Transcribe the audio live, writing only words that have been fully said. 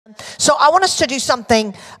So I want us to do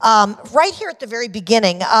something right here at the very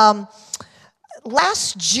beginning.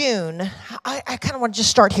 Last June, I kind of want to just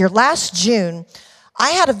start here. Last June,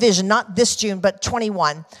 I had a vision, not this June, but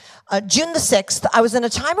 21. June the 6th, I was in a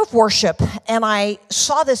time of worship, and I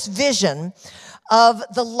saw this vision of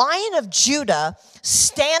the Lion of Judah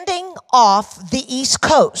standing off the East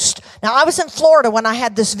Coast. Now, I was in Florida when I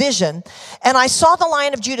had this vision, and I saw the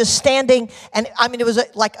Lion of Judah standing, and I mean, it was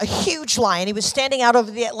like a huge lion. He was standing out over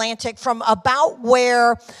the Atlantic from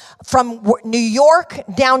New York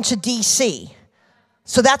down to D.C.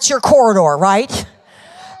 So that's your corridor, right?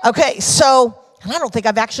 Okay, so, and I don't think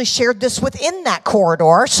I've actually shared this within that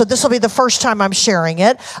corridor, so this will be the first time I'm sharing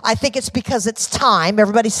it. I think it's because it's time.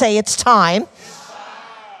 Everybody say it's time.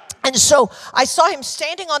 And so I saw him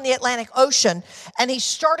standing on the Atlantic Ocean, and he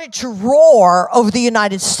started to roar over the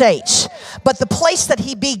United States. But the place that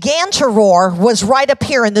he began to roar was right up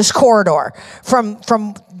here in this corridor, from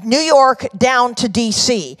New York down to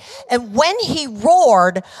D.C. And when he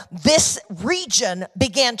roared, this region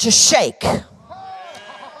began to shake.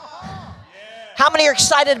 How many are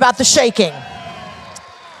excited about the shaking?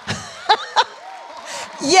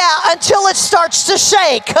 Yeah, until it starts to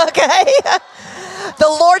shake, okay? The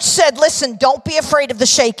Lord said, listen, don't be afraid of the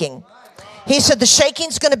shaking. He said, the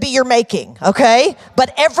shaking's going to be your making, okay?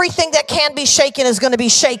 But everything that can be shaken is going to be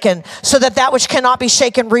shaken so that which cannot be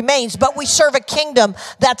shaken remains. But we serve a kingdom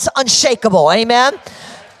that's unshakable, amen?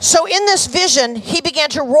 So in this vision, he began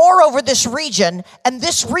to roar over this region, and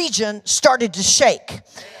this region started to shake.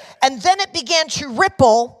 And then it began to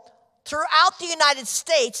ripple throughout the United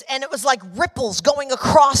States, and it was like ripples going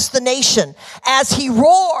across the nation as he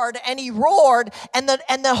roared, and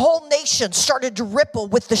the whole nation started to ripple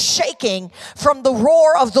with the shaking from the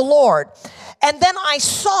roar of the Lord. And then I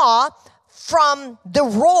saw from the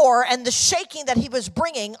roar and the shaking that he was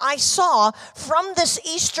bringing, I saw from this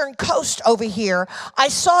eastern coast over here, I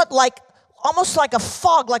saw it like almost like a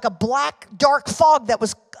fog, like a black, dark fog that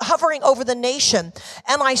was hovering over the nation.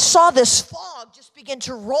 And I saw this fog just begin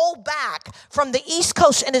to roll back from the East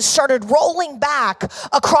Coast, and it started rolling back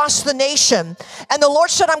across the nation. And the Lord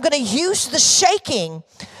said, I'm going to use the shaking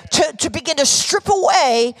to begin to strip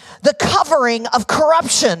away the covering of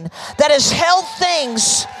corruption that has held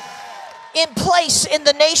things in place in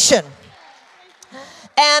the nation.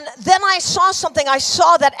 And then I saw something. I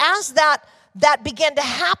saw that as that began to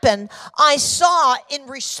happen, I saw in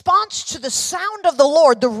response to the sound of the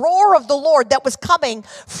Lord, the roar of the Lord that was coming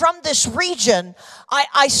from this region,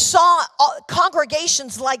 I saw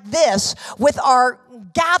congregations like this with our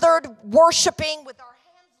gathered worshiping, with our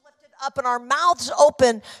hands lifted up and our mouths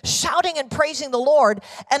open, shouting and praising the Lord.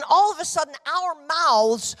 And all of a sudden, our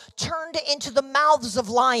mouths turned into the mouths of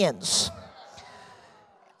lions.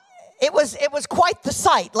 It was quite the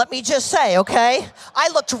sight, let me just say, okay? I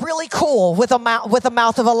looked really cool with the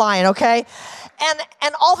mouth of a lion, okay?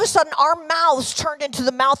 And all of a sudden, our mouths turned into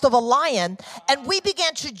the mouth of a lion, and we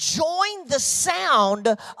began to join the sound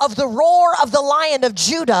of the roar of the Lion of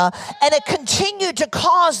Judah, and it continued to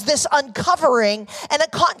cause this uncovering, and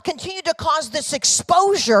it continued to cause this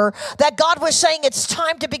exposure that God was saying it's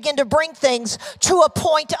time to begin to bring things to a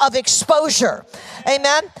point of exposure.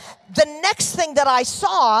 Amen? The next thing that I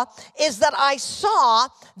saw is that I saw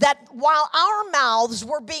that while our mouths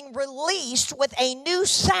were being released with a new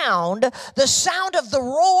sound, the sound of the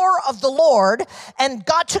roar of the Lord, and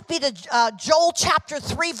God took me to Joel chapter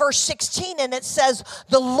 3, verse 16, and it says,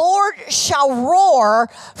 the Lord shall roar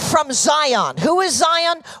from Zion. Who is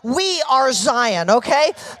Zion? We are Zion,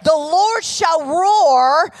 okay? The Lord shall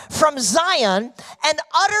roar from Zion and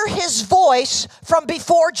utter his voice from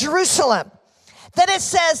before Jerusalem. Then it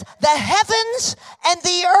says, the heavens and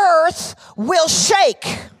the earth will shake.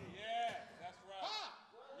 Yeah, that's right.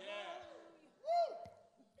 Yeah.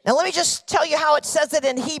 Now let me just tell you how it says it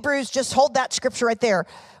in Hebrews. Just hold that scripture right there.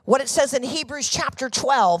 What it says in Hebrews chapter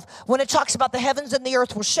 12, when it talks about the heavens and the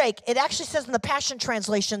earth will shake, it actually says in the Passion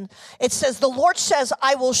Translation, it says, the Lord says,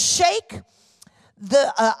 I will shake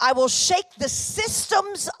the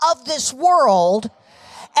systems of this world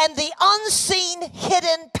and the unseen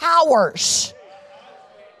hidden powers.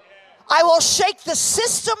 I will shake the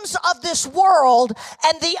systems of this world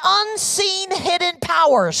and the unseen hidden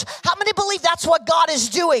powers. How many believe that's what God is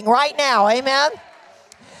doing right now? Amen?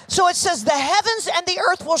 So it says the heavens and the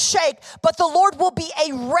earth will shake, but the Lord will be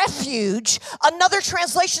a refuge. Another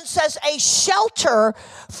translation says a shelter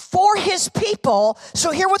for his people.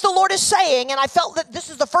 So hear what the Lord is saying, and I felt that this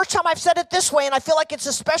is the first time I've said it this way, and I feel like it's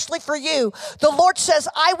especially for you. The Lord says,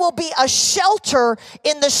 I will be a shelter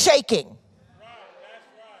in the shaking.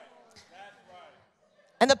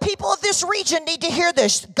 And the people of this region need to hear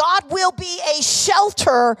this. God will be a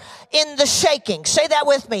shelter in the shaking. Say that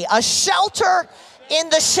with me. A shelter in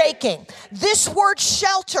the shaking. This word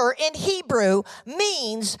shelter in Hebrew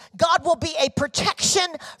means God will be a protection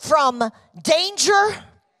from danger,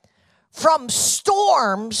 from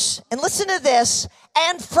storms, and listen to this,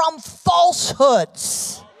 and from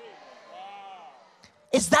falsehoods.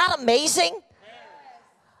 Is that amazing?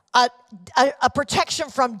 A protection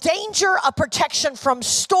from danger, a protection from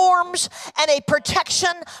storms, and a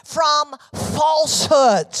protection from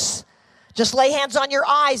falsehoods. Just lay hands on your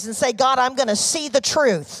eyes and say, God, I'm going to see the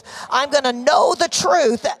truth. I'm going to know the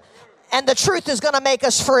truth, and the truth is going to make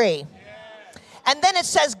us free. And then it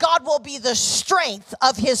says God will be the strength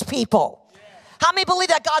of his people. How many believe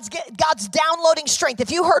that God's downloading strength? If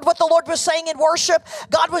you heard what the Lord was saying in worship,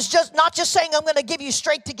 God was just not just saying, I'm going to give you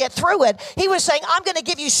strength to get through it. He was saying, I'm going to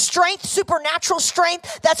give you strength, supernatural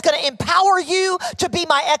strength that's going to empower you to be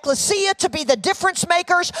my ecclesia, to be the difference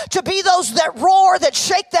makers, to be those that roar, that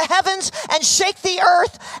shake the heavens and shake the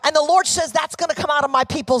earth. And the Lord says that's going to come out of my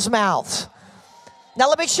people's mouths. Now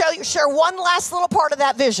let me share one last little part of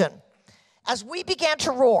that vision. As we began to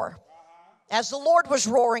roar, as the Lord was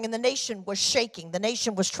roaring and the nation was shaking, the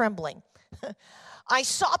nation was trembling, I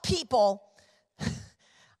saw people,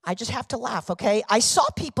 I just have to laugh, okay? I saw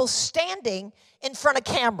people standing in front of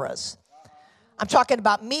cameras. I'm talking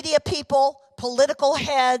about media people, political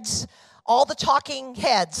heads, all the talking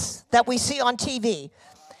heads that we see on TV.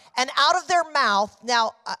 And out of their mouth,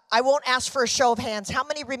 now I won't ask for a show of hands, how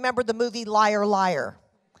many remember the movie Liar, Liar?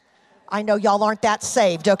 I know y'all aren't that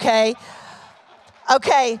saved, okay?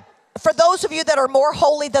 Okay. For those of you that are more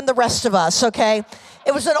holy than the rest of us, okay?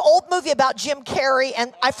 It was an old movie about Jim Carrey,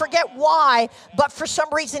 and I forget why, but for some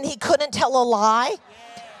reason he couldn't tell a lie.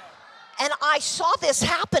 And I saw this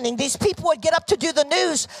happening. These people would get up to do the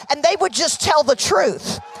news, and they would just tell the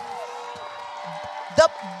truth.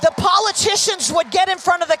 The politicians would get in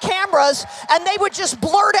front of the cameras, and they would just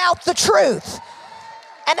blurt out the truth.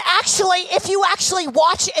 And actually, if you actually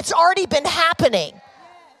watch, it's already been happening.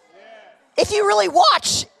 If you really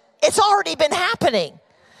watch, it's already been happening.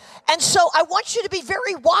 And so I want you to be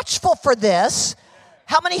very watchful for this.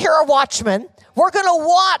 How many here are watchmen? We're going to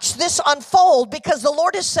watch this unfold because the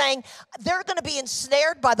Lord is saying they're going to be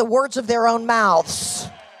ensnared by the words of their own mouths.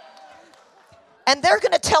 And they're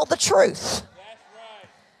going to tell the truth.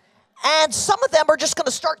 And some of them are just going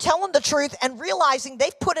to start telling the truth and realizing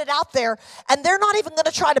they've put it out there, and they're not even going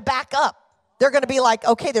to try to back up. They're going to be like,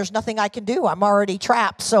 okay, there's nothing I can do. I'm already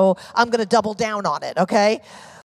trapped, so I'm going to double down on it, okay?